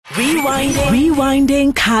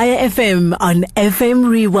Rewinding Kaya FM on FM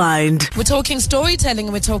Rewind. We're talking storytelling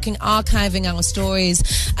and we're talking archiving our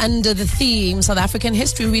stories under the theme South African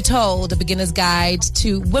History Retold, a beginner's guide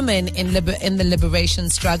to women in the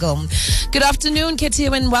liberation struggle. Good afternoon,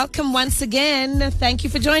 Ketia, and welcome once again. Thank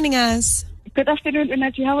you for joining us. Good afternoon,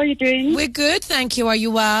 Unaji. How are you doing? We're good, thank you. Are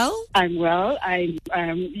you well? I'm well.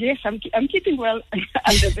 Yes, I'm keeping well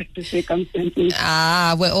under the circumstances.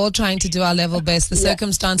 We're all trying to do our level best. The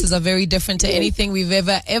circumstances are very different to anything we've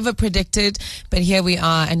ever predicted, but here we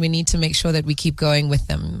are, and we need to make sure that we keep going with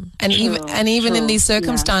them. And even in these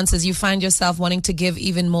circumstances, you find yourself wanting to give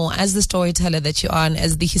even more as the storyteller that you are and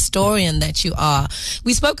as the historian that you are.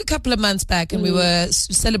 We spoke a couple of months back, and we were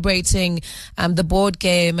celebrating the board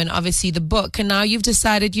game and obviously the book. And now you've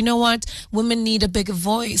decided, you know what, women need a bigger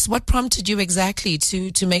voice. What prompted you exactly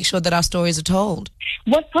to make sure that our stories are told?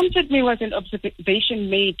 What prompted me was an observation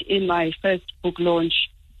made in my first book launch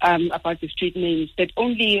about the street names, that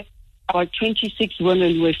only about 26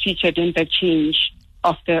 women were featured in the change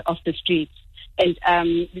of the streets. And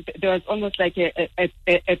there was almost like a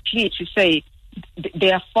plea to say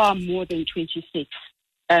there are far more than 26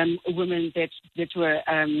 women that were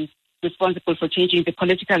responsible for changing the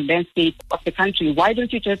political landscape of the country. Why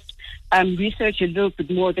don't you just research a little bit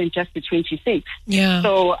more than just the 26? Yeah.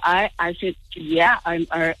 So I said, I'm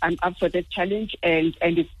up for that challenge, and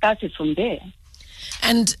it started from there.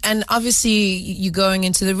 And obviously you're going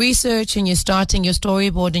into the research and you're starting your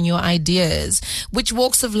storyboard and your ideas. Which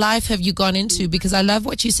walks of life have you gone into? Because I love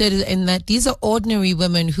what you said in that these are ordinary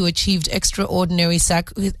women who achieved extraordinary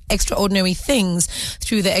things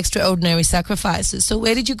through the extraordinary sacrifices. So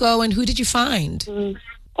where did you go and who did you find?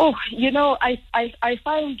 I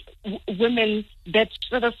found women that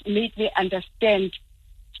sort of made me understand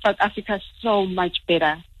South Africa so much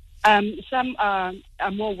better. Some are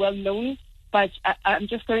more well known, but I'm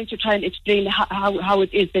just going to try and explain how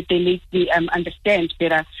it is that they make me understand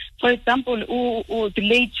better. For example, the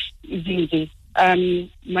late Zinzi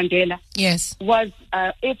Mandela, yes, was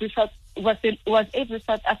every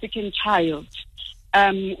South African child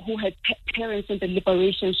who had parents in the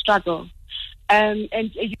liberation struggle. And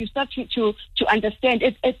you start to understand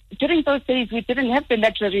it. During those days, we didn't have the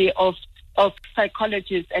luxury of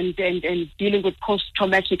psychologists and dealing with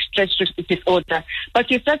post-traumatic stress disorder. But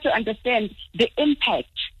you start to understand the impact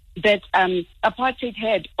that apartheid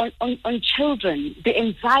had on children, the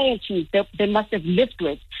anxieties that they must have lived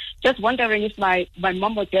with, just wondering if my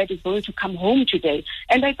mom or dad is going to come home today.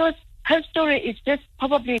 And I thought her story is just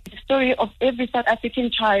probably the story of every South African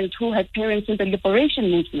child who had parents in the liberation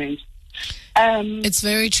movement. It's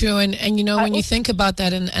very true, and you know, when you think about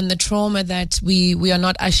that and the trauma that we are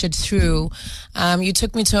not ushered through, you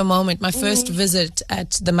took me to a moment, my first visit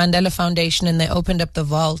at the Mandela Foundation, and they opened up the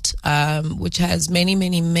vault, which has many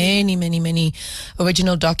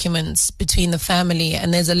original documents between the family,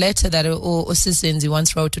 and there's a letter that Usizinzi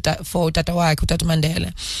once wrote for Tata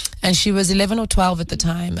Mandela, and she was 11 or 12 at the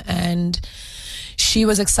time, and she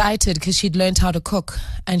was excited because she'd learned how to cook,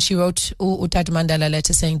 and she wrote Tata Mandela a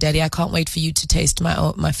letter saying, "Daddy, I can't wait for you to taste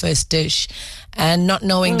my first dish," and not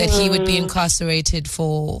knowing that he would be incarcerated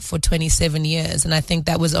for 27 years, and I think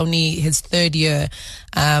that was only his third year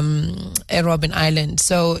at Robben Island.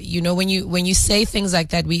 So you know, when you say things like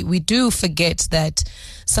that, we do forget that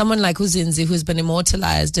someone like Uzinzi, who's been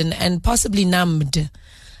immortalized and possibly numbed,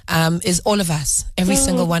 is all of us, every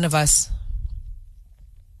single one of us.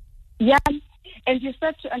 Yeah. And you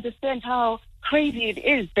start to understand how crazy it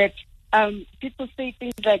is that people say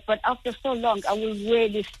things like, but after so long, are we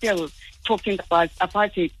really still talking about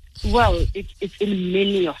apartheid? Well, it's in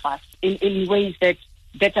many of us, in ways that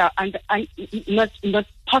are not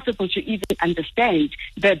possible to even understand,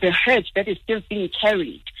 the hurt that is still being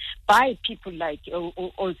carried by people like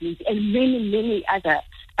Ozzy and many other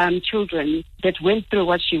children that went through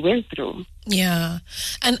what she went through. Yeah.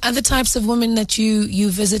 And other types of women that you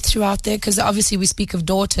visit throughout there, because obviously we speak of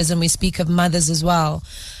daughters and we speak of mothers as well.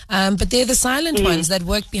 But they're the silent ones that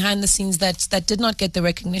work behind the scenes that did not get the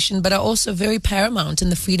recognition, but are also very paramount in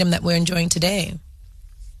the freedom that we're enjoying today.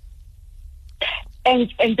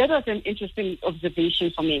 And that was an interesting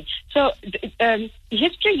observation for me. So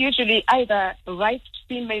history usually either writes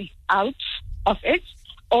females out of it,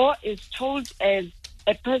 or is told as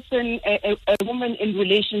a person, a woman in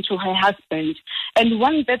relation to her husband. And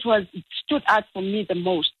one that stood out for me the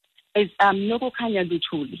most is Nokukanya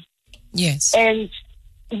Luthuli. Yes. And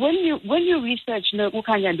when you research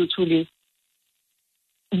Nokukanya Luthuli,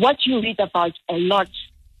 what you read about a lot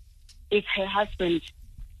is her husband,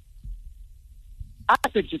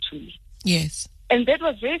 Arthur Luthuli. Yes. And that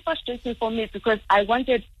was very frustrating for me, because I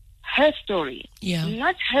wanted her story, Yeah.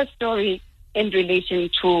 not her story in relation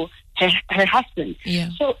to her husband. Yeah.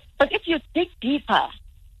 So, but if you dig deeper,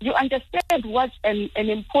 you understand what an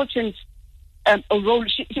important a role.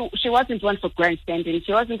 She wasn't one for grandstanding.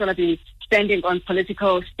 She wasn't going to be standing on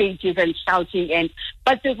political stages and shouting.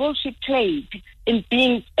 But the role she played in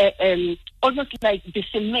being almost like the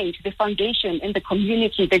cement, the foundation in the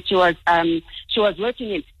community that she was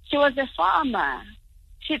working in. She was a farmer.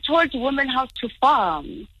 She taught women how to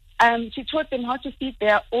farm. She taught them how to feed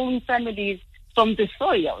their own families from the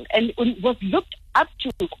soil, and was looked up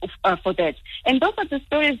to for that. And those are the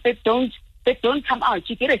stories that don't come out.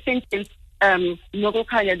 You get a sentence,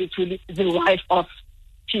 Nogokaya Luthuli, the wife of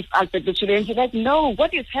Chief Albert Luthuli, and you're like, no,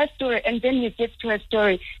 what is her story? And then you get to her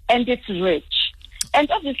story, and it's rich. And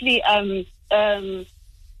obviously,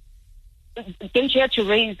 then she had to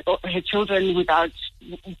raise her children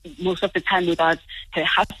most of the time without her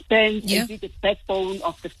husband, and be the backbone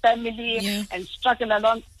of the family, and struggle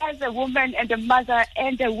along as a woman and a mother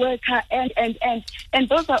and a worker, and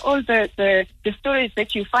those are all the stories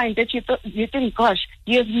that you find that you think, gosh,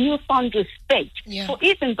 you have newfound respect for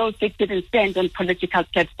even those that didn't stand on political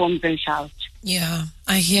platforms and shout. Yeah,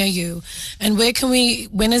 I hear you. And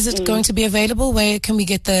when is it going to be available? Where can we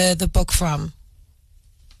get the book from?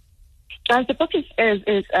 The book is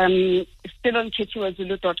still on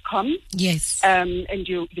ketiwazulu.com. Yes. And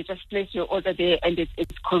you just place your order there, and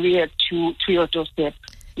it's couriered to your doorstep.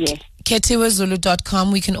 Yes.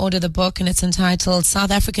 ketiwazulu.com. We can order the book, and it's entitled South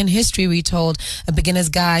African History Retold, A Beginner's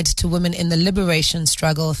Guide to Women in the Liberation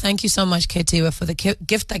Struggle. Thank you so much, Ketiwa, for the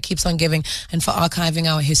gift that keeps on giving and for archiving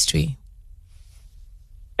our history.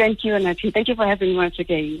 Thank you, Anati. Thank you for having me once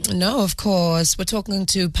again. No, of course. We're talking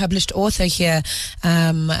to published author here,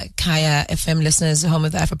 Kaya FM listeners, home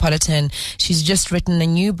of the Afropolitan. She's just written a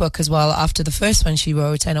new book as well after the first one she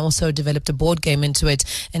wrote, and also developed a board game into it,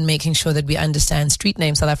 and making sure that we understand street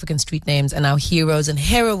names, South African street names, and our heroes and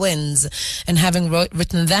heroines. And having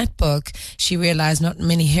written that book, she realized not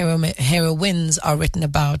many heroines are written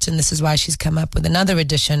about, and this is why she's come up with another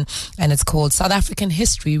edition, and it's called South African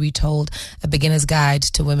History Retold, A Beginner's Guide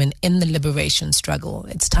to Women in the Liberation Struggle.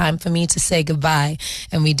 It's time for me to say goodbye,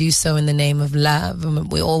 and we do so in the name of love.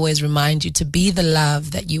 We always remind you to be the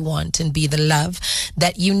love that you want and be the love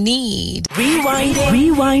that you need.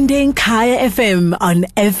 Rewinding Kaya FM on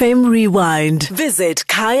FM Rewind. Visit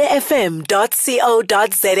kayafm.co.za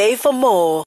for more.